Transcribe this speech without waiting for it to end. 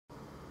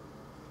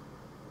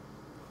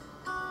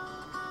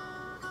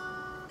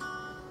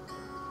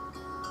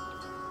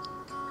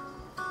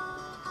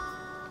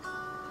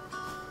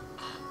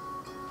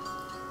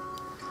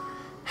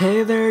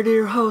Hey there,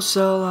 dear host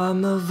cell,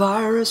 I'm the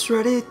virus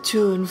ready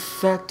to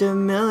infect a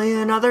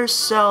million other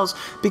cells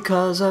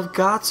because I've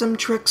got some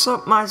tricks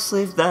up my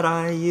sleeve that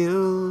I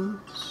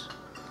use.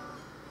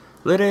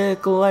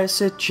 Lytic,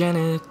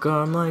 lysogenic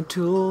are my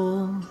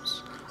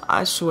tools,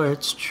 I swear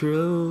it's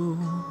true.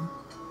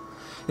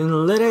 In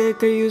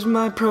lytic, I use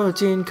my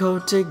protein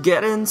code to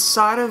get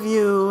inside of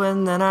you,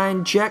 and then I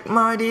inject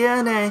my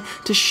DNA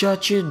to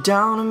shut you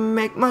down and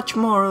make much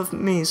more of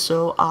me,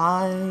 so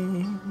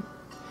I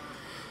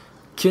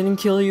can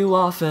kill you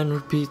off and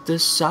repeat the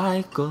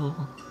cycle.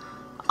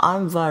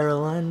 I'm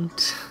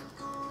virulent.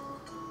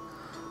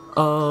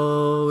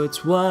 Oh,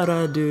 it's what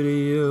I do to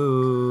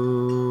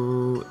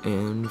you.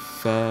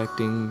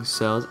 Infecting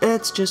cells,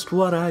 it's just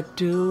what I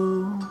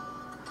do.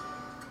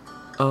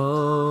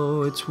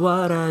 Oh, it's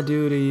what I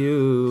do to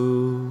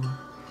you.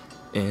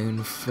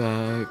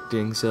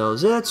 Infecting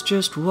cells, it's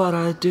just what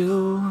I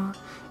do.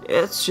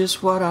 It's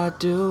just what I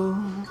do.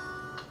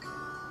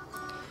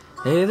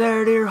 Hey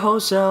there, dear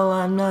host cell,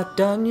 I'm not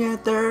done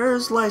yet,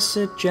 there's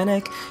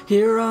lysogenic.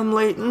 Here I'm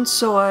latent,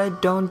 so I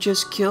don't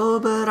just kill,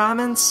 but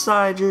I'm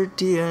inside your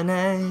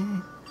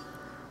DNA.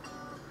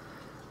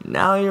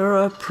 Now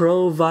you're a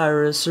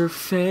pro-virus or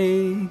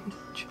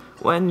phage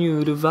when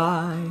you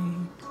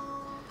divide.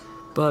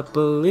 But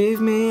believe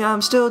me,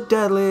 I'm still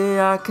deadly,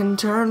 I can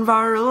turn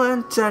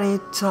virulent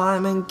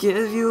anytime and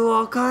give you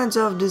all kinds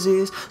of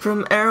disease,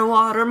 from air,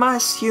 water,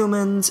 mice,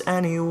 humans,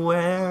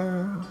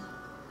 anywhere.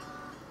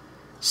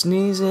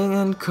 Sneezing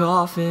and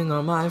coughing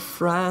are my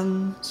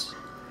friends.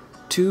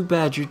 Too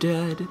bad you're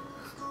dead.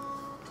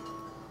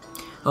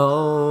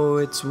 Oh,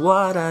 it's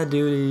what I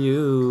do to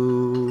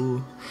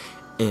you.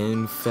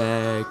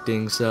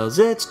 Infecting cells,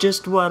 it's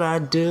just what I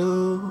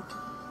do.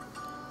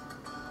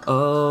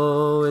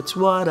 Oh, it's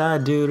what I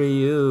do to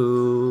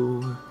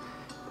you.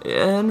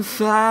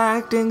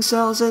 Infecting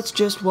cells, it's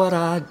just what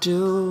I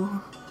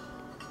do.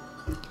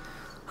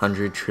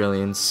 100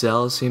 trillion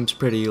cells seems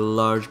pretty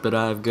large, but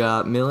I've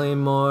got million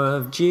more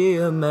of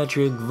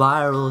geometric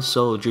viral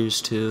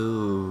soldiers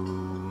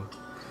too.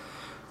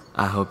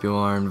 I hope you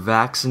aren't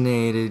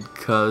vaccinated,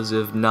 cause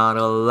if not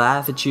I'll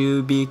laugh at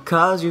you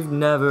because you've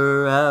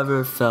never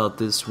ever felt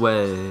this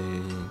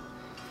way.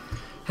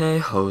 Hey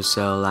host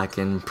cell, I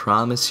can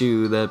promise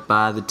you that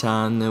by the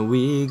time that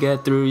we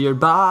get through your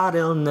body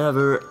it'll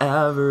never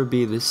ever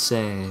be the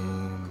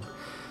same.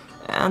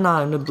 And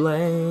I'm to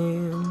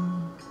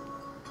blame.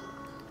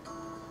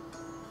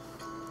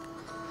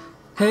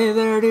 Hey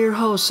there, dear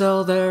host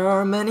cell, there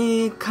are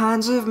many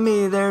kinds of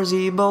me. There's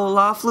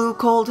Ebola, flu,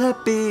 cold,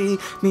 Hep B,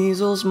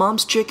 measles,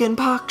 mumps, chicken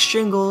pox,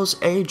 shingles,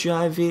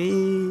 HIV.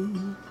 You'll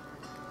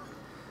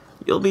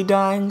be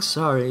dying,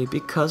 sorry,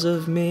 because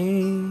of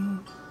me.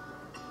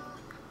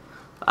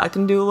 I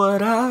can do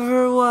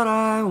whatever what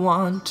I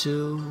want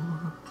to.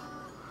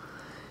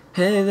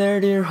 Hey there,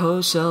 dear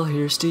host cell,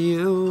 here's to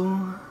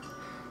you.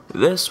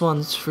 This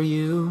one's for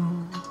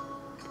you.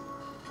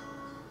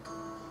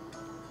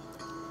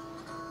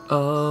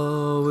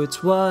 Oh,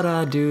 it's what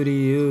I do to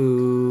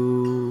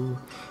you.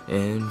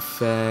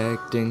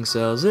 Infecting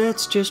cells,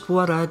 it's just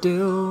what I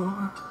do.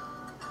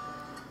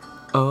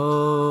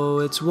 Oh,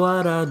 it's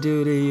what I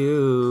do to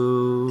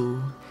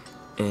you.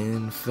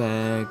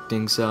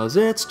 Infecting cells,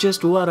 it's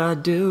just what I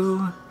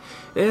do.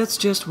 It's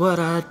just what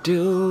I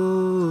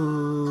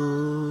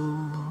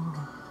do.